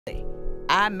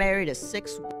I married a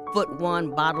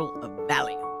 6'1" bottle of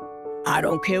Valium. I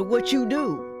don't care what you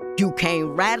do. You can't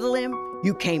rattle him.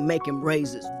 You can't make him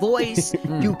raise his voice.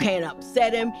 You can't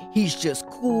upset him. He's just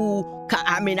cool.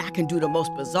 I mean, I can do the most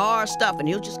bizarre stuff and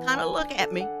he'll just kind of look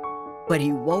at me, but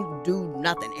he won't do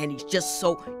nothing. And he's just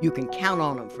so, you can count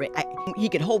on him. He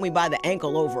could hold me by the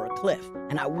ankle over a cliff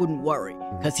and I wouldn't worry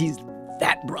because he's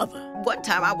that brother. One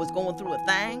time I was going through a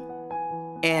thing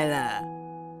and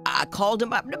I called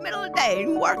him up in the middle of the day, he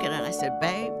was working, and I said,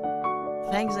 babe,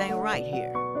 things ain't right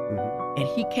here. And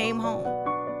he came home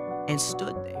and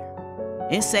stood there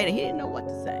and said he didn't know what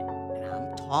to say. And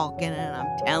I'm talking and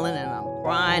I'm telling and I'm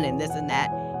crying and this and that.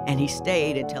 And he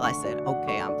stayed until I said,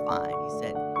 okay, I'm fine. He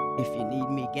said, if you need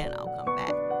me again, I'll come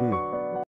back.